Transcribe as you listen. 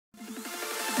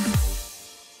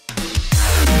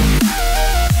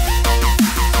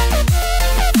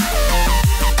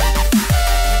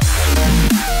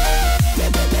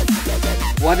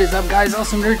What is up, guys?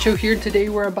 AwesomeNerdShow here. Today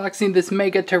we're unboxing this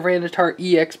Mega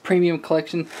Tyranitar-EX Premium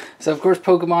Collection. So of course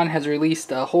Pokemon has released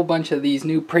a whole bunch of these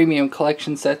new Premium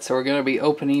Collection sets, so we're going to be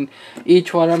opening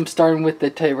each one of them, starting with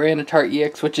the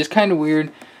Tyranitar-EX, which is kind of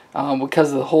weird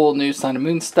because of the whole new Sun and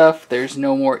Moon stuff. There's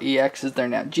no more EXs, they're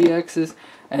now GXs,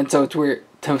 and so it's weird,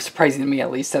 surprising to me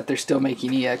at least, that they're still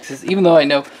making EXs, even though I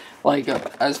know, like,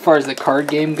 as far as the card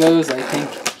game goes, I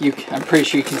think I'm pretty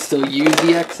sure you can still use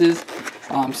EXs.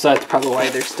 So that's probably why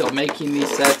they're still making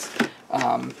these sets.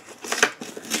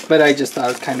 But I just thought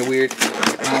it was kind of weird.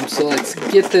 So let's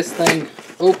get this thing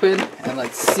open and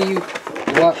let's see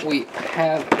what we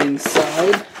have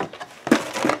inside.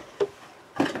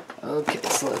 Okay,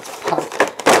 so let's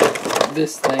pop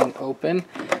this thing open.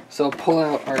 So I'll pull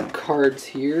out our cards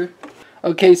here.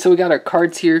 Okay, so we got our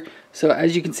cards here. So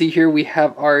as you can see here, we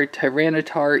have our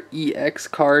Tyranitar-EX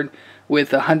card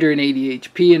with 180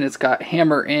 HP, and it's got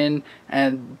Hammer In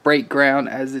and Break Ground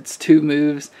as its two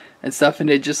moves and stuff, and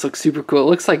it just looks super cool. It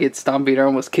looks like it's stomping or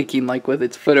almost kicking, like with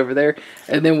its foot over there.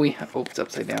 And then we have, oh, it's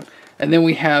upside down. And then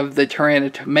we have the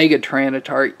Mega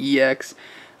Tyranitar-EX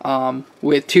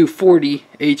with 240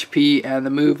 HP and the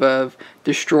move of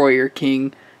Destroyer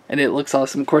King, and it looks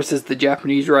awesome. Of course, it's the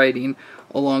Japanese writing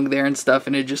along there and stuff,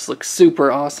 and it just looks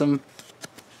super awesome.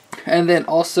 And then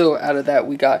also out of that,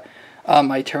 we got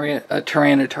my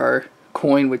Tyranitar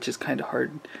coin, which is kind of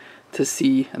hard to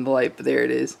see in the light, but there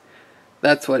it is.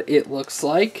 That's what it looks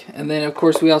like. And then of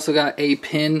course we also got a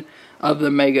pin of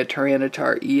the Mega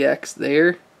Tyranitar-EX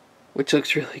there, which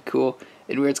looks really cool,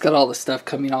 and where it's got all the stuff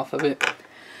coming off of it.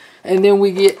 And then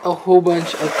we get a whole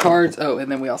bunch of cards. Oh,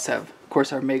 and then we also have, of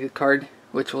course, our Mega card,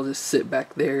 which will just sit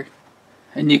back there,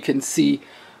 and you can see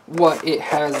what it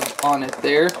has on it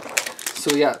there.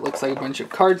 So yeah, it looks like a bunch of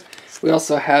cards. We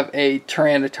also have a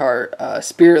Tyranitar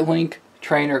Spirit Link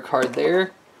trainer card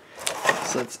there.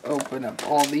 So let's open up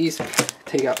all these,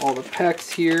 take out all the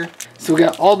packs here. So we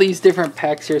got all these different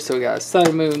packs here. So we got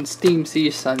Sun Moon, Steam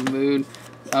Siege, Sun Moon,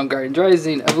 Guardian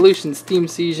Rising, Evolution, Steam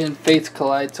Siege, Fates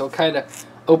Collide. So kind of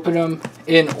open them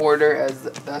in order, as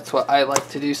that's what I like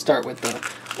to do. Start with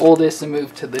the oldest and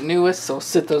move to the newest. So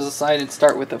sit those aside and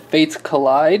start with the Fates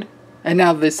Collide. And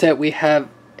now this set we have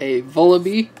a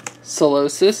Vullaby,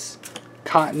 Solosis,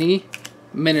 Cottony,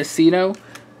 Minocino,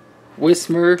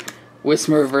 Whismur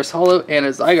Reverse Hollow, and a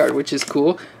Zygarde, which is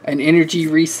cool. An Energy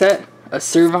Reset, a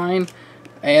Servine,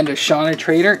 and a Shauna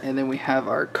Trainer. And then we have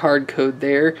our card code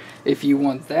there if you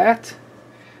want that.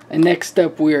 And next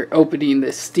up, we're opening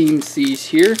the Steam Siege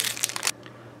here.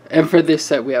 And for this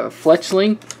set, we have a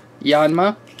Fletchling,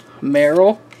 Yanma,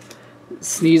 Marill,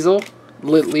 Sneasel,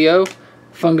 Litleo,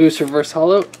 Fungus Reverse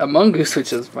Hollow, a Mungoose,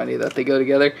 which is funny that they go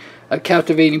together, a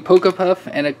Captivating Pokepuff,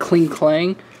 and a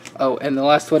Kling. Oh, and the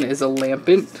last one is a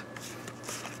Lampent.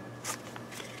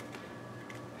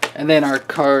 And then our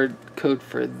card code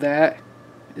for that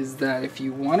is that if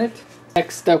you want it.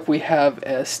 Next up, we have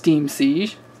a Steam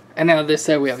Siege. And now this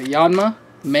set, we have a Yanma,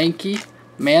 Mankey,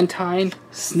 Mantine,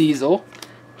 Sneasel,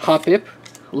 Hoppip,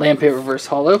 Lampent Reverse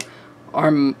Hollow,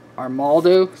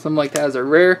 Armaldo, something like that as a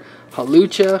rare,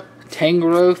 Halucha,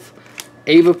 Tangrowth,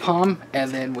 Avapom,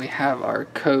 and then we have our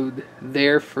code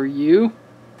there for you.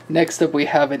 Next up we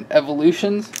have an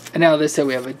Evolutions, and now this set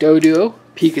we have a Doduo,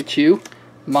 Pikachu,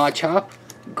 Machop,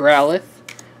 Growlithe,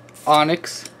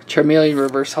 Onix, Charmeleon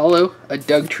Reverse Hollow, a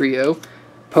Dugtrio,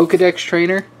 Pokedex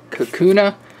Trainer,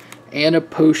 Kakuna, and a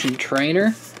Potion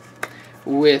Trainer,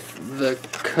 with the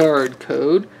card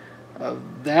code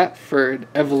of that for an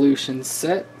Evolution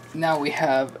set. Now we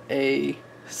have a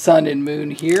Sun and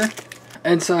Moon here.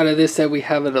 Inside of this set we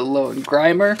have a Alolan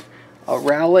Grimer, a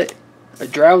Rowlet, a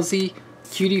Drowsy,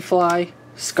 Cutiefly,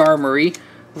 Skarmory,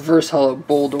 Reverse Hollow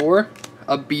Boldore,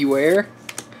 a Beware,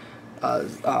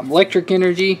 Electric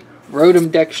Energy,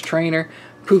 Rotom Dex Trainer,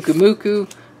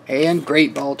 Pukamuku, and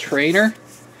Great Ball Trainer.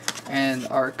 And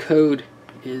our code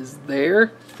is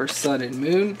there for Sun and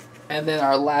Moon. And then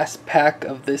our last pack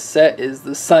of this set is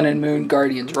the Sun and Moon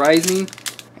Guardians Rising.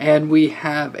 And we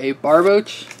have a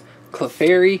Barboach,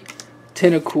 Clefairy,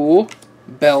 Tentacool,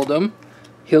 Beldum,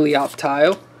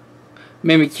 Helioptile,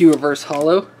 Mimikyu Reverse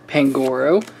Hollow,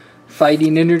 Pangoro,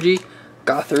 Fighting Energy,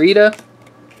 Gothorita,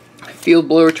 Field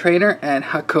Blower Trainer, and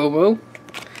Hakomo.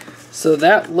 So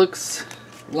that looks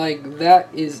like that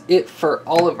is it for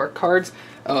all of our cards.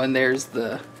 Oh, and there's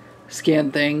the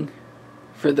scan thing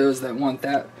for those that want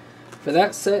that for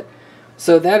that set.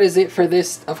 So that is it for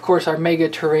this, of course, our Mega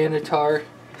Tyranitar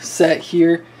set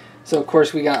here. So of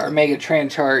course we got our Mega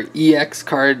Tyranitar-EX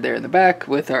card there in the back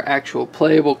with our actual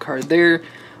playable card there,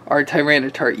 our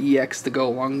Tyranitar-EX to go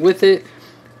along with it.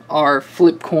 our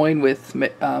flip coin with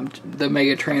the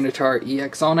Mega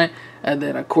Tyranitar-EX on it, and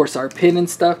then of course our pin and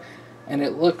stuff. And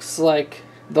it looks like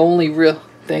the only real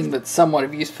thing that's somewhat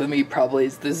of use for me probably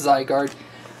is this Zygarde.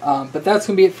 But that's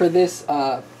going to be it for this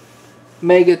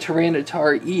Mega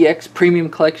Tyranitar-EX Premium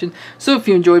Collection. So if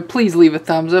you enjoyed, please leave a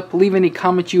thumbs up, leave any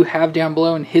comments you have down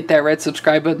below, and hit that red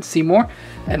subscribe button to see more.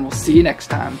 And we'll see you next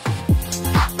time.